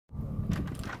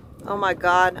Oh my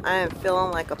God, I am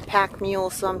feeling like a pack mule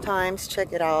sometimes.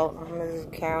 Check it out. I'm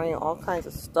just carrying all kinds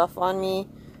of stuff on me.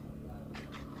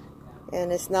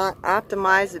 And it's not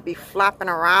optimized to be flapping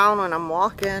around when I'm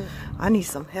walking. I need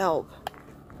some help.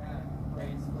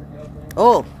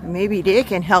 Oh, maybe they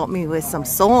can help me with some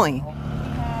sewing.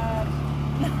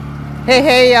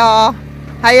 Hey y'all.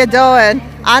 How you doing?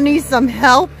 I need some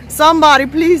help. Somebody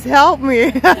please help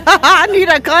me. I need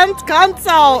a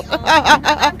consult.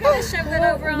 I'm going to shove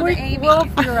that over on Amy. We'll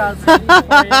figure out something for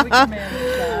you. We can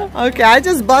manage that. Okay, I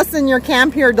just bust in your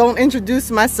camp here. Don't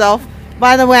introduce myself.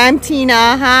 By the way, I'm Tina.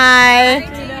 Hi. Hi,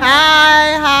 Tina.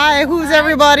 Hi. Who's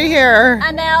everybody here?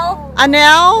 Anel.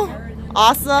 Anel?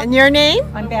 Awesome. And your name?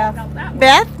 I'm Beth.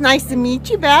 Beth. Nice to meet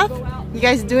you, Beth. You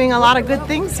guys doing a lot of good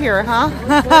things here, huh?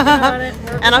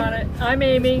 And I'm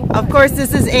Amy. Of course,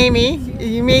 this is Amy.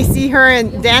 You may see her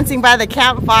dancing by the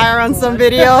campfire on some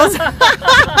videos.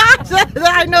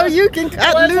 I know you can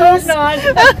cut loose.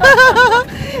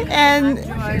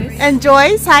 and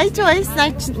Joyce. Hi, Joyce.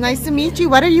 Nice to meet you.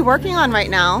 What are you working on right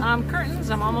now? Curtains.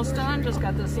 I'm almost done. Just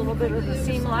got this little bit of the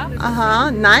seam left.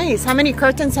 Nice. How many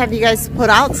curtains have you guys put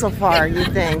out so far, you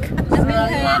think? A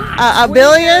billion. A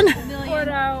billion? Put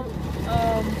out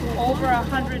over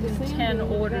 110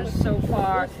 orders so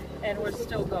far, and we're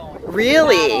still going.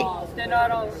 Really? They're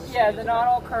not all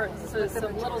curtains. There's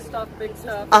some little stuff, big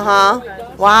stuff.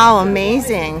 Wow,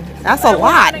 amazing. That's a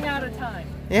lot. Running out of time.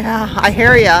 Yeah, I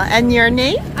hear ya. And your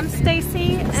name? I'm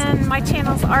Stacy, and my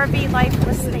channel's RV Life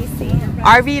with Stacy.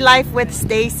 RV Life with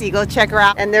Stacy. Go check her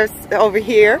out. And there's over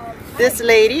here this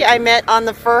lady I met on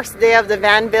the first day of the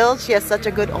van build. She has such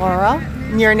a good aura.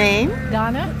 And your name?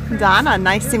 Donna. Donna.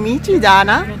 Nice to meet you,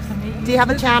 Donna. Good to meet you. Do you have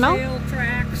a channel?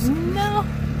 No,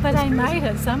 but I might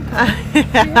at some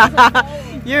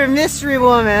point. You're a mystery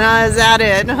woman, huh? Is that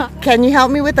it? Can you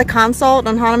help me with a consult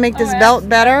on how to make this belt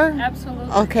better?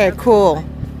 Absolutely. Okay, cool.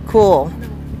 Cool.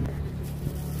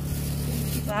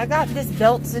 So I got this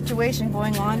belt situation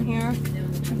going on here.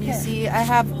 You see, I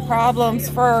have problems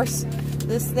first.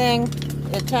 This thing,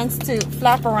 it tends to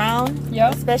flap around,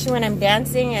 especially when I'm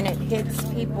dancing, and it hits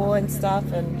people and stuff.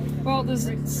 And well, there's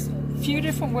a few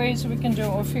different ways we can do it.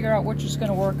 We'll figure out which is going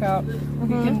to work out. We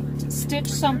can stitch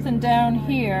something down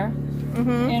here,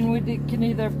 and we can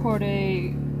either put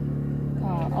a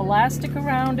elastic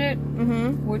around it,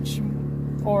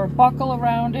 or a buckle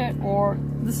around it, or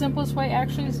the simplest way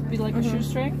actually is to be like a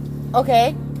shoestring.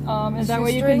 Okay. And that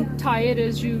way you can tie it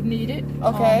as you need it.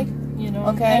 Okay. You know,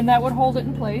 and that would hold it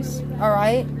in place. All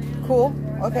right. Cool.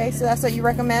 Okay, so that's what you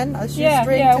recommend? A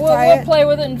shoestring yeah. to We'll tie it? play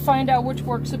with it and find out which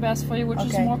works the best for you, which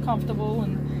is more comfortable,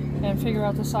 and figure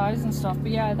out the size and stuff.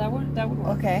 But yeah, that would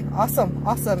work. Okay, awesome.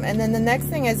 And then the next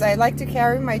thing is I like to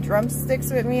carry my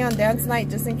drumsticks with me on dance night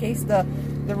just in case the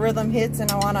rhythm hits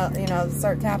and I want to,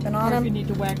 start tapping on them. If you need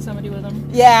to whack somebody with them.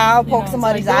 Yeah, I'll poke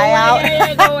somebody's eye out.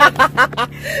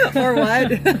 Or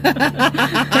what?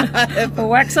 Or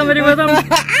whack somebody with them.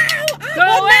 Go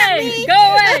away! Go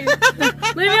away!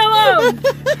 Leave me alone!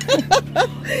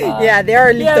 Yeah, they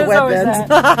are lethal weapons.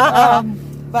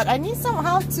 But I need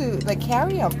somehow to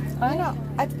carry them.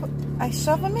 I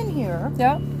shove them in here.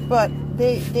 Yeah. But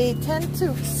they tend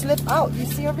to slip out. You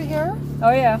see over here?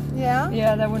 Oh yeah. Yeah.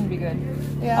 Yeah, that wouldn't be good.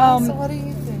 Yeah. So what do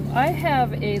you think? I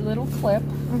have a little clip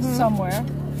somewhere.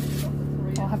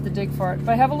 I'll have to dig for it.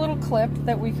 But I have a little clip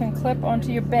that we can clip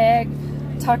onto your bag,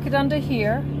 tuck it under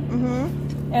here.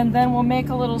 And then we'll make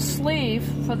a little sleeve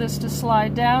for this to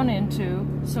slide down into,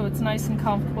 so it's nice and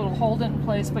comfortable. It'll hold it in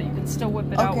place, but you can still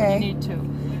whip it out when you need to.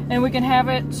 And we can have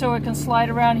it so it can slide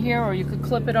around here, or you could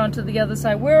clip it onto the other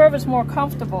side, wherever's more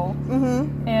comfortable.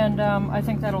 And I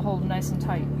think that'll hold nice and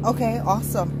tight. Okay,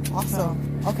 awesome.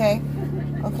 Okay.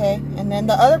 And then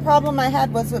the other problem I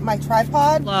had was with my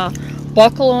tripod.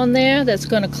 Buckle on there that's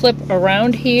going to clip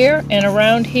around here and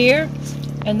around here.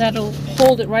 And that'll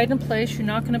hold it right in place. You're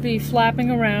not going to be flapping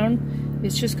around.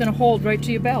 It's just going to hold right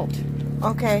to your belt.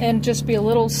 Okay. And just be a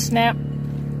little snap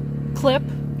clip.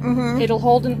 It'll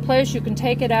hold in place. You can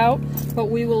take it out,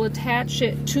 but we will attach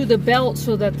it to the belt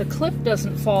so that the clip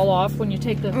doesn't fall off when you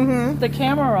take the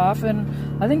camera off.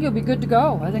 And I think you'll be good to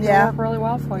go. I think it'll work really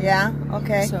well for you. Yeah.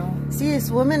 Okay. So see,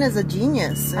 this woman is a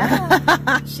genius.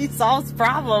 She solves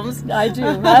problems. I do.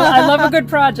 I love a good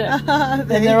project. And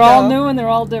they're all new and they're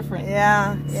all different.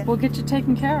 Yeah. We'll get you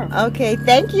taken care of. Okay.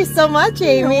 Thank you so much,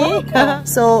 Amy. You're welcome.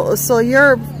 So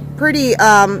you're pretty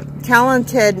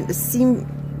talented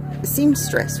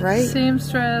seamstress, right?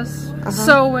 Seamstress,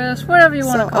 sewist, whatever you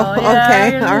want to call it.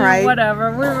 Okay, all right.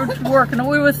 Whatever. We were working.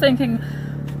 We were thinking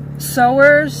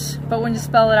sewers, but when you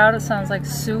spell it out, it sounds like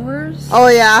sewers. Oh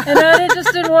yeah. And I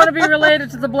just didn't want to be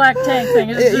related to the black tank thing.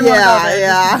 I just didn't want to go there.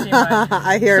 Yeah.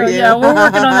 I hear you. Yeah, we're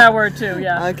working on that word too.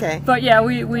 Yeah. Okay. But yeah,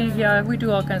 we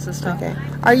do all kinds of stuff. Okay.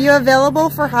 Are you available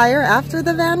for hire after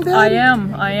the van build? I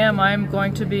am. I'm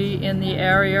going to be in the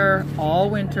area all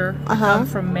winter. I'm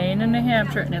from Maine and New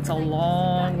Hampshire, and it's a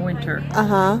long winter.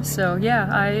 So yeah,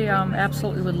 I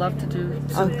absolutely would love to do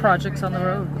some projects on the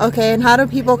road. Okay, and how do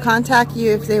people contact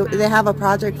you if they have a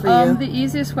project for you? The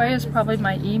easiest way is probably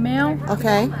my email.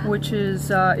 Okay. Which is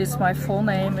it's my full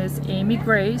name is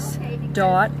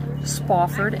amygrace.spofford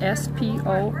SPOFFORD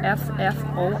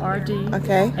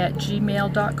okay.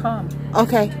 @gmail.com.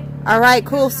 Okay. All right,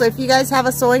 cool. So if you guys have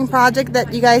a sewing project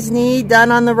that you guys need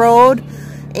done on the road,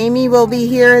 Amy will be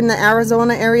here in the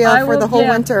Arizona area for the whole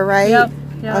winter, right? Yep.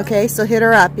 Yep. Okay, so hit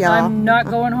her up, y'all. I'm not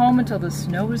going home until the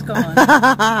snow is gone.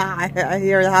 I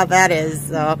hear how that is.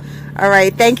 So, all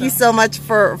right. Thank you so much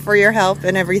for your help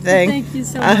and everything. Thank you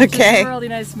so much. Okay. It was a really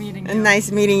nice meeting you.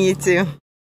 Nice meeting you too.